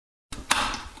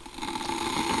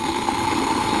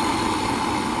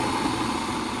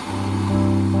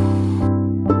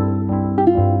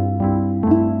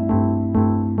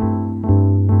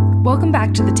Welcome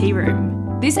back to the Tea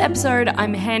Room. This episode,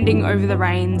 I'm handing over the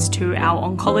reins to our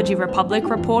Oncology Republic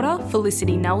reporter,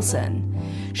 Felicity Nelson.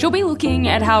 She'll be looking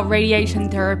at how radiation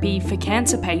therapy for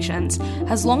cancer patients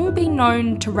has long been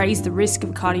known to raise the risk of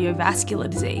cardiovascular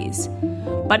disease.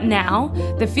 But now,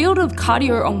 the field of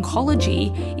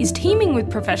cardio-oncology is teeming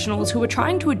with professionals who are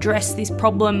trying to address this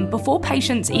problem before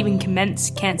patients even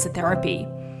commence cancer therapy.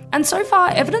 And so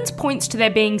far, evidence points to there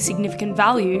being significant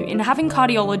value in having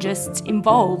cardiologists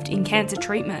involved in cancer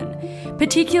treatment,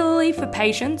 particularly for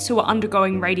patients who are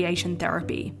undergoing radiation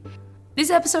therapy. This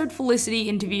episode, Felicity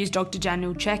interviews Dr.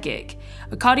 Daniel Chekik,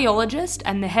 a cardiologist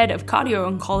and the head of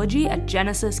cardio-oncology at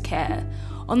Genesis Care,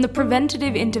 on the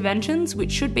preventative interventions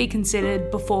which should be considered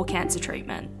before cancer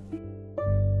treatment.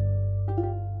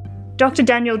 Dr.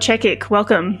 Daniel Chekik,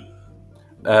 welcome.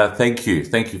 Thank you,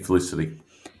 Felicity.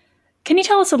 Can you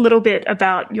tell us a little bit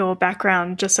about your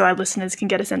background, just so our listeners can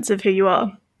get a sense of who you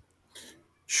are?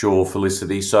 Sure,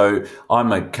 Felicity. So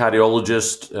I'm a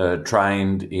cardiologist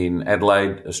trained in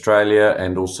Adelaide, Australia,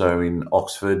 and also in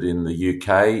Oxford in the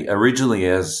UK, originally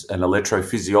as an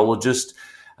electrophysiologist.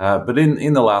 But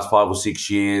in the last 5 or 6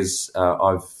 years,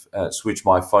 I've switched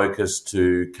my focus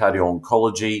to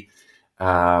cardio-oncology,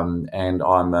 and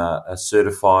I'm a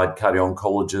certified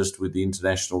cardio-oncologist with the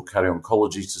International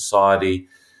Cardio-Oncology Society.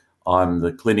 I'm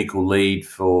the clinical lead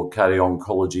for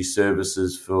cardio-oncology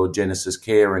services for Genesis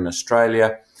Care in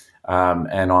Australia,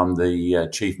 and I'm the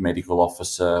Chief Medical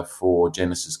Officer for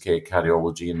Genesis Care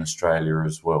Cardiology in Australia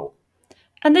as well.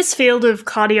 And this field of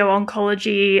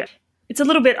cardio-oncology, it's a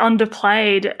little bit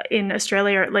underplayed in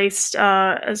Australia, at least,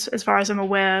 as far as I'm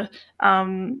aware.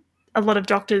 A lot of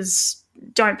doctors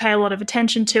don't pay a lot of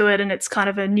attention to it, and it's kind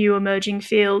of a new emerging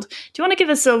field. Do you want to give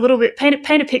us a little bit, paint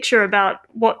a picture about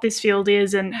what this field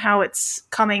is and how it's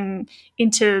coming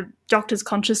into doctors'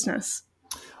 consciousness?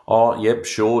 Oh, yep,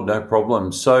 sure, no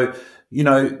problem. So,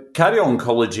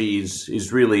 cardio-oncology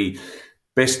is really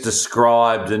best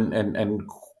described and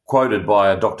quoted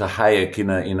by Dr. Hayek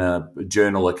in a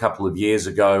journal a couple of years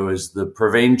ago as the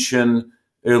prevention,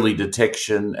 early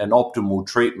detection and optimal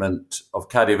treatment of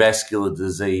cardiovascular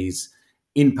disease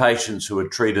in patients who are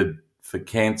treated for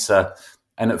cancer,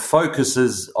 and it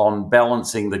focuses on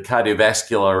balancing the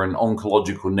cardiovascular and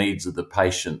oncological needs of the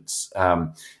patients,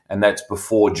 and that's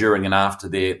before, during and after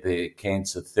their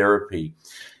cancer therapy.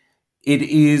 It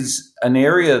is an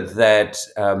area that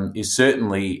is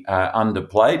certainly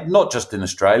underplayed, not just in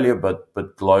Australia, but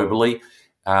globally,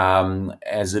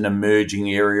 as an emerging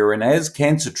area. And as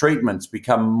cancer treatments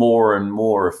become more and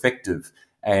more effective,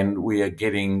 and we are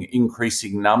getting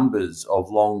increasing numbers of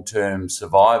long-term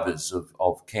survivors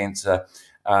of cancer,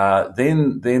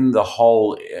 then the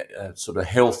whole sort of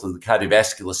health of the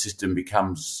cardiovascular system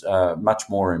becomes much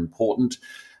more important,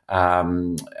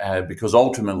 because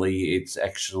ultimately it's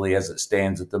actually, as it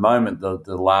stands at the moment, the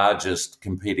largest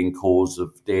competing cause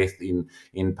of death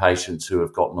in patients who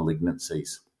have got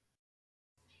malignancies.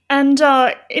 And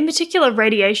in particular,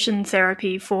 radiation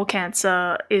therapy for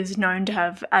cancer is known to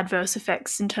have adverse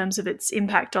effects in terms of its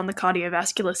impact on the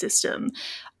cardiovascular system.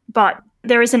 But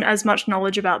there isn't as much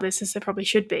knowledge about this as there probably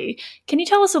should be. Can you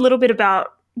tell us a little bit about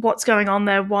what's going on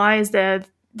there? Why is there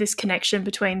this connection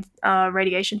between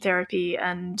radiation therapy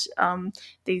and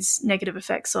these negative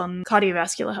effects on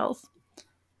cardiovascular health?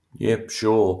 Yep,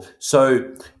 sure.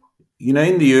 So,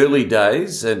 in the early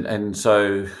days, and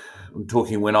so I'm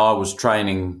talking when I was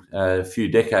training a few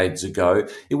decades ago,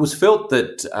 it was felt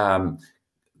that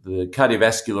the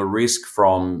cardiovascular risk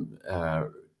from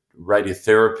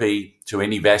radiotherapy to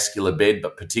any vascular bed,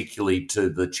 but particularly to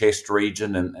the chest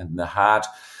region and the heart,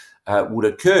 would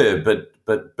occur,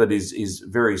 but is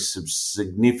very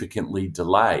significantly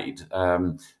delayed.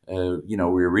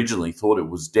 We originally thought it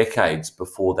was decades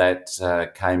before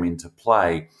that came into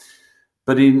play.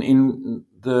 But in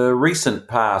the recent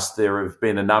past, there have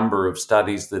been a number of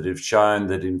studies that have shown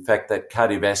that, in fact, that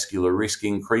cardiovascular risk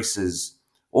increases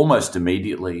almost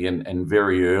immediately and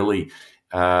very early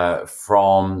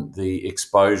from the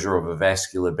exposure of a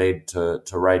vascular bed to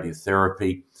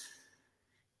radiotherapy.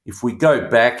 If we go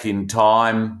back in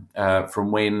time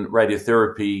from when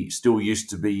radiotherapy still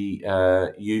used to be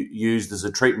used as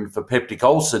a treatment for peptic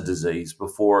ulcer disease,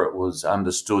 before it was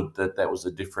understood that was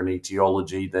a different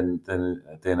etiology than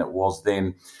it was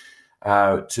then,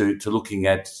 to looking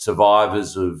at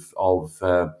survivors of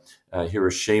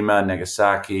Hiroshima,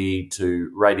 Nagasaki,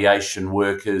 to radiation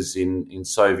workers in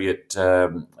Soviet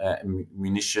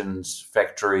munitions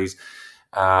factories,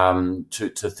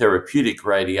 to therapeutic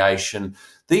radiation.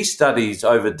 These studies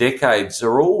over decades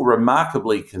are all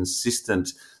remarkably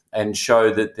consistent and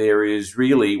show that there is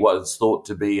really what is thought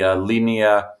to be a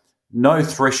linear no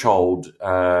threshold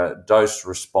dose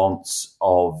response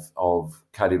of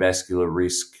cardiovascular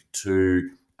risk to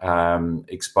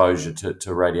exposure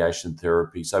to radiation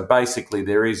therapy. So basically,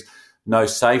 there is no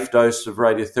safe dose of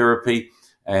radiotherapy,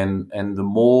 and the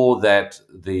more that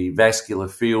the vascular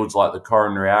fields, like the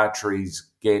coronary arteries,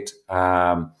 get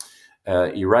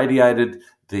irradiated,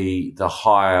 the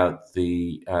higher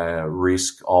the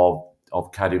risk of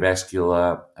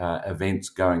cardiovascular events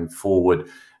going forward.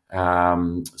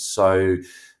 So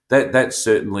that's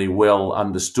certainly well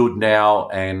understood now,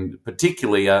 and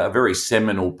particularly a very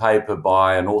seminal paper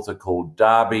by an author called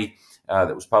Darby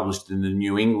that was published in the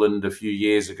New England a few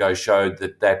years ago showed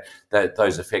that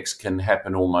those effects can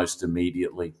happen almost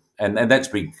immediately, and that's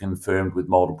been confirmed with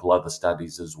multiple other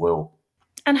studies as well.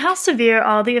 And how severe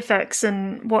are the effects,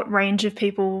 and what range of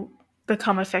people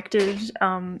become affected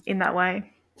in that way?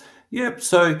 Yep.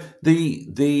 So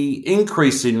the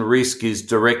increase in risk is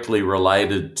directly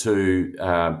related to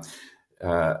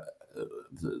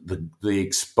the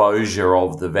exposure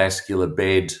of the vascular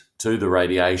bed to the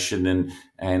radiation,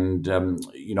 and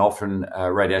often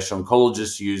radiation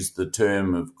oncologists use the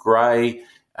term of grey,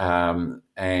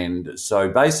 and so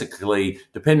basically,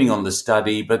 depending on the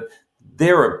study, but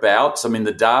thereabouts. I mean,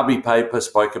 the Darby paper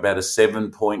spoke about a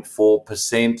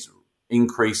 7.4%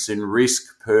 increase in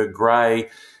risk per grey.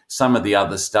 Some of the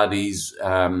other studies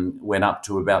went up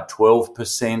to about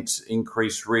 12%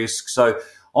 increased risk. So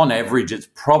on average, it's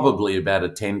probably about a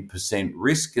 10%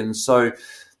 risk. And so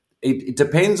it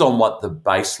depends on what the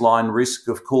baseline risk,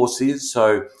 of course, is.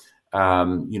 So,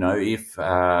 if,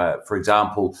 for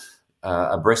example,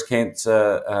 a breast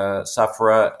cancer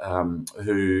sufferer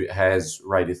who has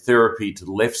radiotherapy to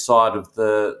the left side of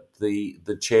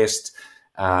the chest,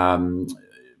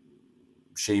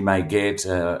 she may get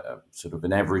sort of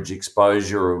an average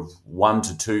exposure of 1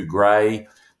 to 2 gray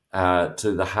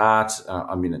to the heart.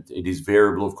 It is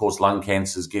variable. Of course, lung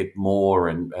cancers get more,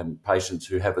 and patients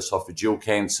who have esophageal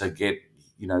cancer get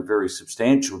very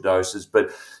substantial doses. But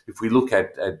if we look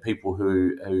at people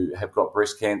who have got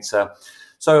breast cancer,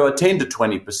 so a 10 to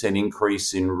 20%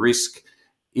 increase in risk.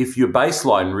 If your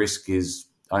baseline risk is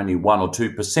only 1 or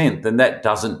 2%, then that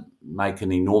doesn't make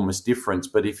an enormous difference.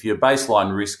 But if your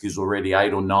baseline risk is already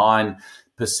 8 or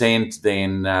 9%,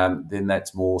 then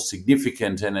that's more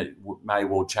significant, and it may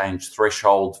well change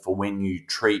thresholds for when you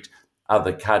treat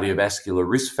other cardiovascular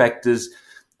risk factors.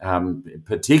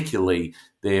 Particularly,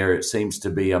 there seems to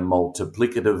be a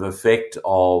multiplicative effect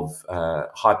of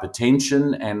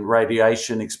hypertension and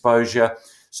radiation exposure.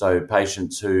 So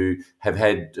patients who have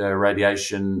had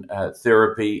radiation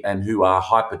therapy and who are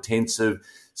hypertensive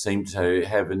seem to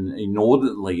have an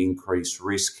inordinately increased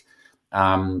risk.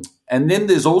 And then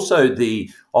there's also the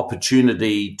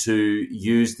opportunity to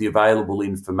use the available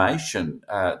information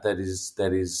that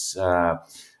is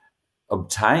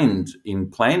obtained in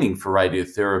planning for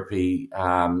radiotherapy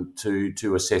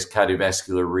to assess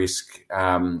cardiovascular risk.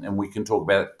 And we can talk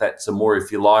about that some more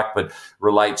if you like, but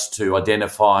relates to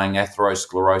identifying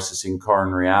atherosclerosis in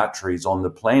coronary arteries on the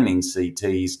planning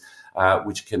CTs,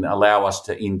 which can allow us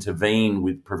to intervene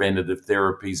with preventative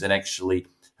therapies and actually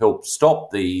help stop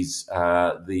these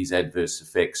adverse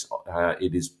effects,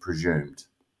 it is presumed.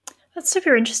 That's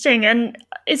super interesting. And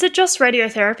is it just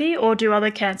radiotherapy, or do other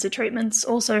cancer treatments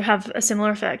also have a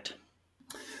similar effect?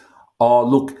 Oh,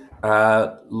 look,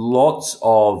 lots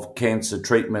of cancer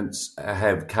treatments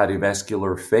have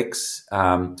cardiovascular effects.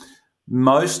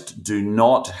 Most do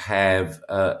not have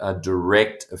a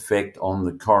direct effect on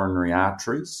the coronary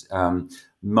arteries.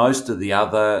 Most of the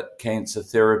other cancer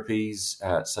therapies,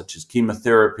 such as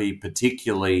chemotherapy,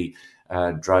 particularly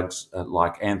drugs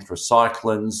like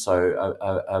anthracyclines, so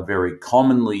a very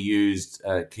commonly used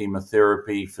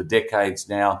chemotherapy for decades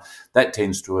now, that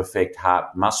tends to affect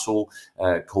heart muscle,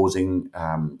 causing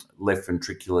left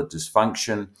ventricular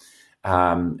dysfunction.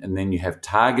 And then you have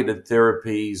targeted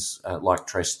therapies like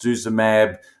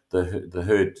trastuzumab.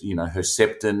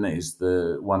 Herceptin is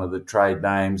one of the trade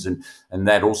names, and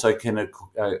that also can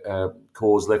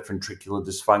cause left ventricular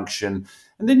dysfunction.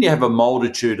 And then you have a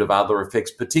multitude of other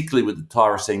effects, particularly with the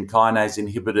tyrosine kinase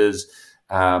inhibitors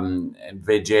and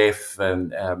VEGF,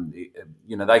 and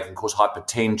they can cause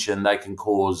hypertension, they can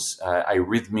cause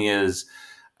arrhythmias.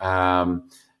 And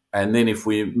then if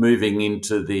we're moving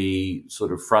into the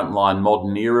sort of frontline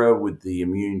modern era with the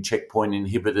immune checkpoint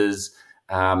inhibitors,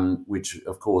 which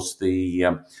of course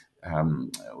it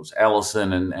was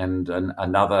Allison and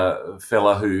another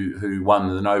fella who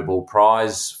won the Nobel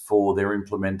Prize for their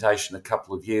implementation a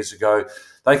couple of years ago.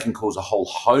 They can cause a whole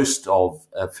host of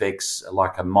effects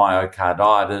like a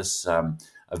myocarditis,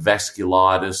 a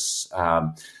vasculitis.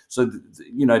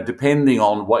 Depending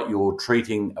on what you're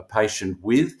treating a patient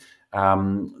with,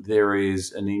 there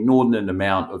is an inordinate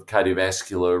amount of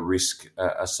cardiovascular risk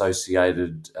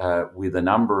associated with a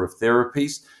number of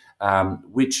therapies,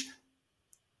 which,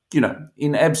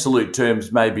 in absolute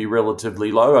terms may be relatively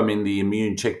low. I mean, the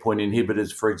immune checkpoint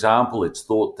inhibitors, for example, it's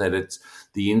thought that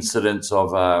the incidence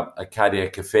of a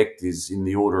cardiac effect is in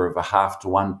the order of 0.5 to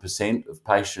 1% of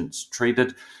patients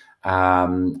treated.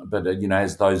 But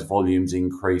as those volumes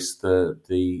increase,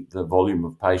 the volume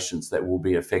of patients that will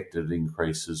be affected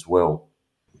increase as well.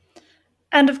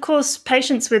 And of course,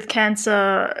 patients with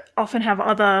cancer often have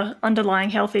other underlying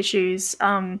health issues.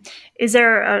 Is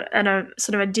there a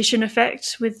sort of addition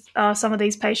effect with some of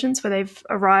these patients where they've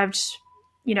arrived,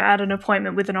 at an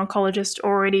appointment with an oncologist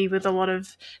already with a lot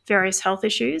of various health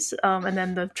issues, and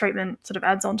then the treatment sort of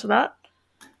adds on to that?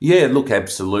 Yeah, look,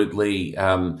 absolutely.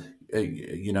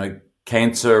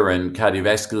 Cancer and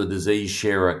cardiovascular disease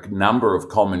share a number of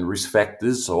common risk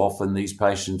factors. So often these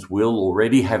patients will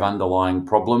already have underlying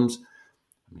problems.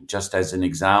 Just as an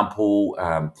example,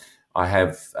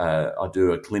 I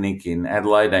do a clinic in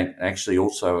Adelaide and actually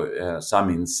also some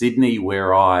in Sydney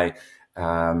where I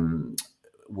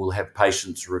will have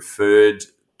patients referred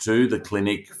to the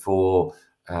clinic for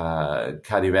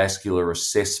cardiovascular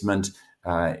assessment,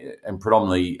 and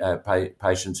predominantly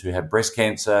patients who have breast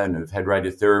cancer and who've had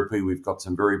radiotherapy. We've got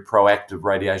some very proactive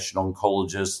radiation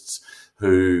oncologists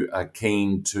who are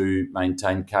keen to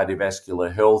maintain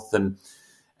cardiovascular health. And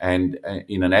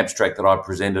in an abstract that I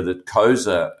presented at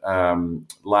COSA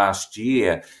last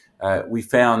year, we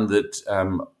found that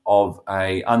of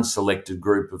a unselected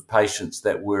group of patients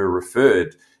that were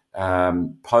referred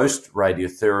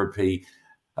post-radiotherapy,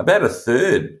 about a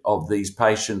third of these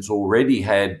patients already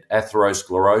had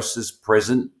atherosclerosis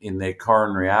present in their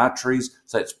coronary arteries.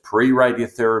 So it's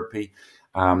pre-radiotherapy.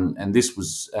 And this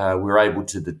was, we were able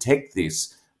to detect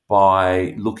this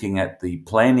by looking at the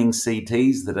planning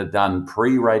CTs that are done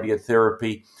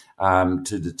pre-radiotherapy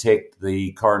to detect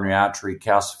the coronary artery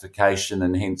calcification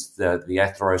and hence the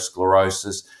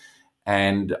atherosclerosis.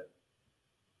 And,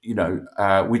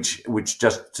 which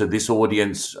just to this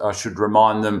audience, I should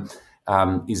remind them,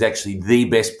 is actually the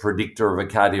best predictor of a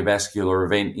cardiovascular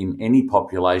event in any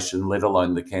population, let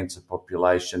alone the cancer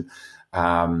population.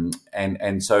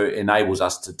 And so it enables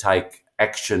us to take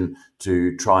action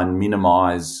to try and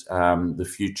minimise the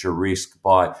future risk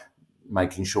by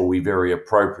making sure we very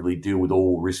appropriately deal with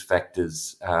all risk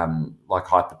factors like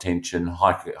hypertension,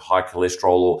 high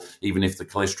cholesterol, or even if the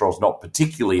cholesterol is not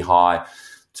particularly high,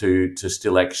 to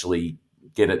still actually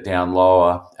get it down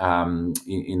lower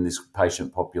in this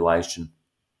patient population.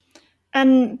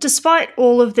 And despite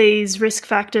all of these risk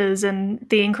factors and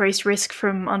the increased risk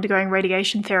from undergoing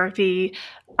radiation therapy,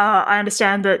 I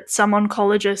understand that some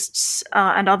oncologists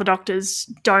and other doctors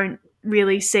don't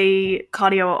really see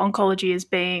cardio-oncology as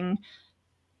being,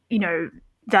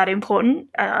 that important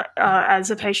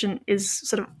as a patient is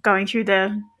sort of going through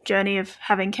their journey of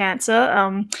having cancer.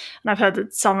 And I've heard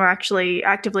that some are actually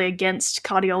actively against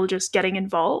cardiologists getting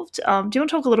involved. Do you want to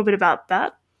talk a little bit about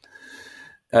that?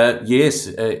 Yes,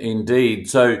 indeed.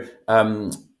 So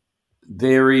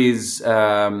there is,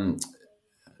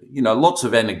 lots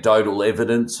of anecdotal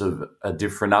evidence of a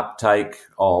different uptake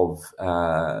of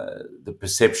the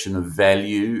perception of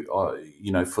value,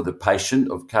 for the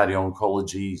patient of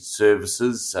cardio-oncology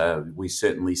services. We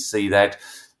certainly see that.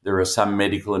 There are some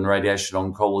medical and radiation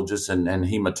oncologists and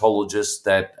hematologists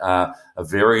that are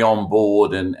very on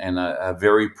board and are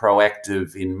very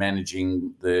proactive in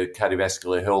managing the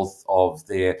cardiovascular health of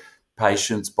their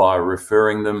patients by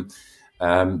referring them.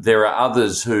 There are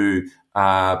others who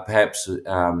are perhaps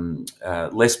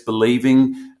less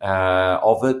believing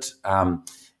of it.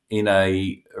 In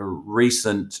a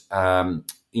recent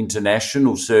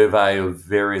international survey of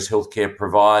various healthcare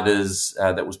providers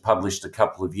that was published a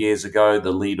couple of years ago,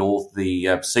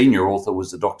 the senior author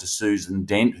was the Dr. Susan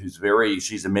Dent,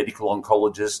 she's a medical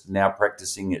oncologist now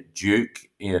practicing at Duke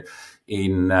in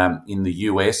the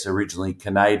US, originally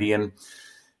Canadian.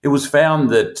 It was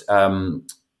found that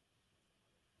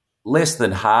less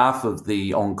than half of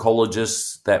the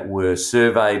oncologists that were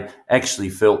surveyed actually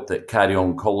felt that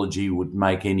cardio-oncology would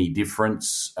make any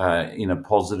difference in a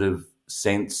positive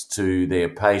sense to their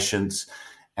patients,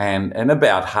 and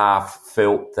about half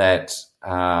felt that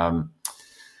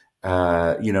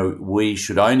we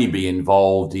should only be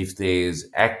involved if there's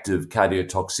active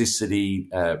cardiotoxicity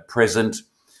present.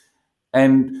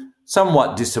 And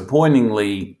somewhat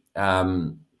disappointingly,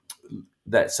 that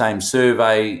same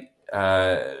survey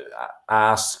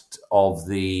asked of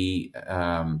the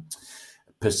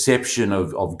perception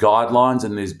of guidelines,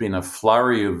 and there's been a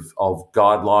flurry of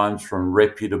guidelines from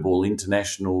reputable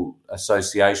international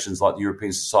associations like the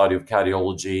European Society of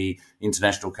Cardiology,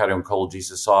 International Cardio-Oncology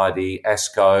Society,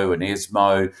 ASCO and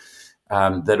ESMO,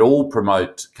 that all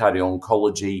promote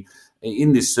cardio-oncology.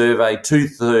 In this survey,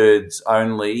 2/3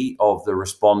 only of the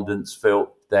respondents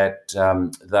felt that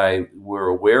they were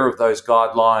aware of those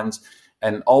guidelines.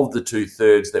 And of the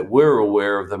 2/3 that were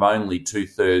aware of them, only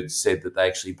 2/3 said that they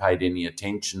actually paid any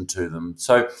attention to them.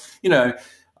 So,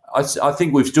 I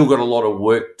think we've still got a lot of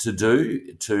work to do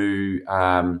to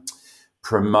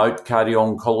promote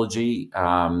cardio-oncology,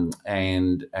 I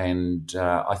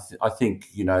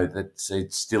think that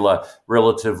it's still a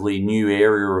relatively new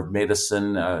area of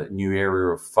medicine, a new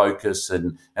area of focus,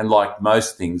 and like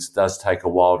most things, does take a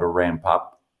while to ramp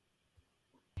up.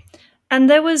 And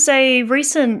there was a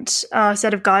recent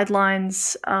set of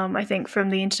guidelines, I think, from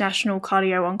the International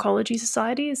Cardio-Oncology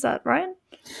Society. Is that right?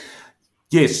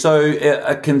 Yes, so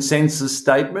a consensus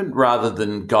statement rather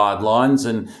than guidelines.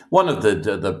 And one of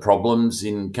the problems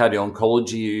in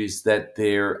cardio-oncology is that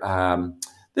there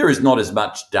is not as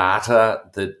much data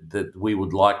that we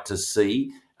would like to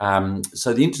see.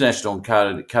 So the International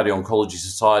Cardio-Oncology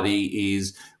Society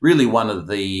is really one of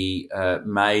the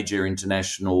major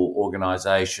international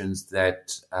organisations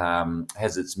that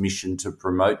has its mission to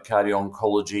promote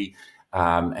cardio-oncology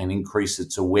and increase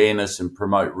its awareness and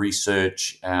promote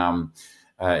research.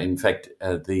 In fact,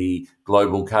 the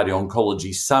Global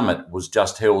Cardio-Oncology Summit was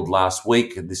just held last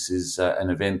week. This is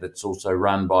an event that's also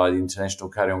run by the International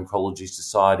Cardio-Oncology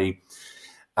Society.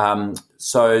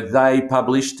 So they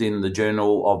published in the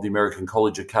Journal of the American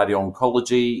College of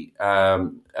Cardio-Oncology,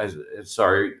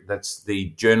 that's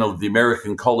the Journal of the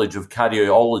American College of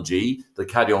Cardiology, the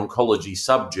Cardio-Oncology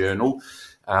subjournal,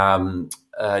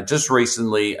 just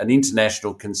recently an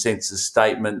international consensus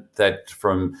statement that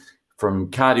from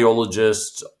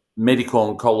cardiologists,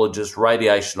 medical oncologists,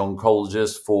 radiation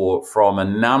oncologists from a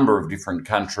number of different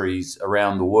countries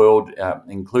around the world,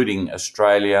 including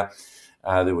Australia.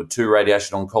 There were 2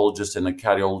 radiation oncologists and a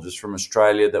cardiologist from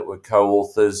Australia that were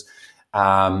co-authors.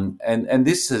 And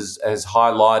this has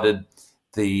highlighted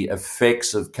the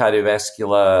effects of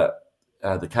cardiovascular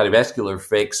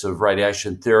effects of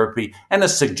radiation therapy, and a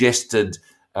suggested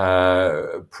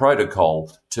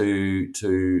protocol to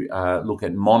look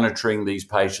at monitoring these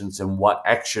patients and what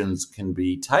actions can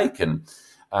be taken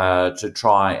to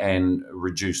try and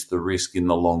reduce the risk in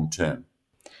the long term.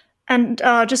 And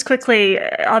just quickly,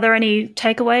 are there any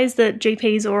takeaways that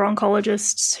GPs or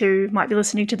oncologists who might be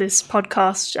listening to this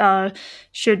podcast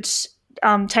should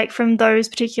take from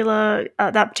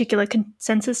that particular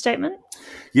consensus statement?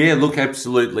 Yeah, look,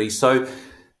 absolutely. So,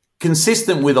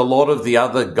 consistent with a lot of the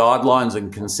other guidelines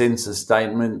and consensus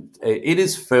statement, it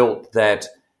is felt that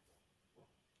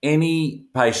any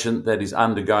patient that is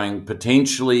undergoing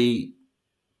potentially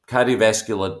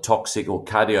cardiovascular toxic or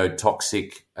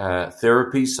cardiotoxic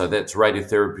therapy, so that's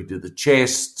radiotherapy to the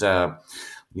chest,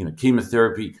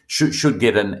 chemotherapy, should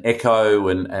get an echo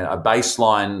and a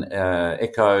baseline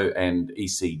echo and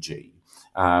ECG.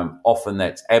 Often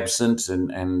that's absent,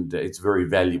 and it's very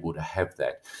valuable to have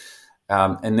that.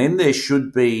 And then there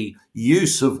should be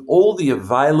use of all the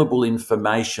available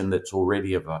information that's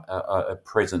already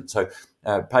present. So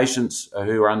patients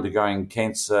who are undergoing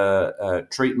cancer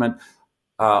treatment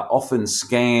are often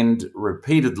scanned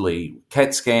repeatedly,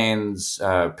 CAT scans,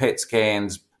 PET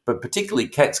scans, but particularly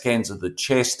CAT scans of the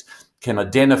chest can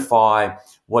identify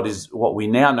what we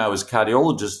now know as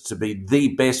cardiologists to be the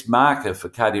best marker for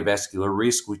cardiovascular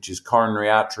risk, which is coronary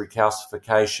artery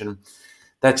calcification.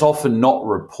 That's often not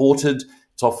reported.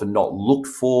 It's often not looked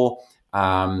for,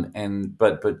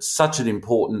 but such an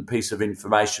important piece of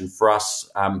information for us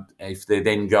if they're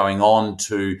then going on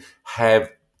to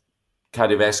have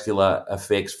cardiovascular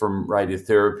effects from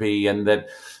radiotherapy, and that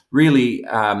really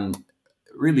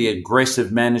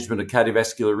aggressive management of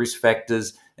cardiovascular risk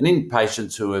factors, and in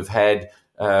patients who have had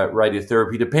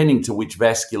radiotherapy, depending to which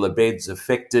vascular bed's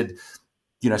affected,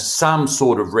 some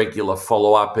sort of regular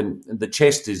follow-up. And the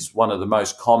chest is one of the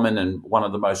most common and one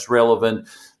of the most relevant,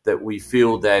 that we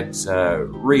feel that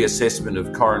reassessment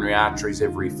of coronary arteries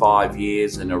every 5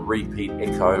 years and a repeat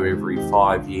echo every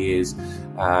 5 years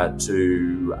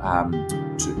to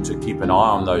keep an eye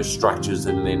on those structures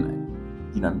and then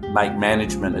make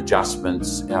management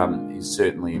adjustments is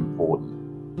certainly important.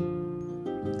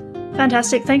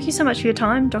 Fantastic. Thank you so much for your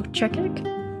time, Dr. Chekik.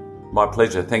 My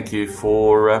pleasure. Thank you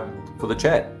for the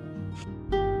chat.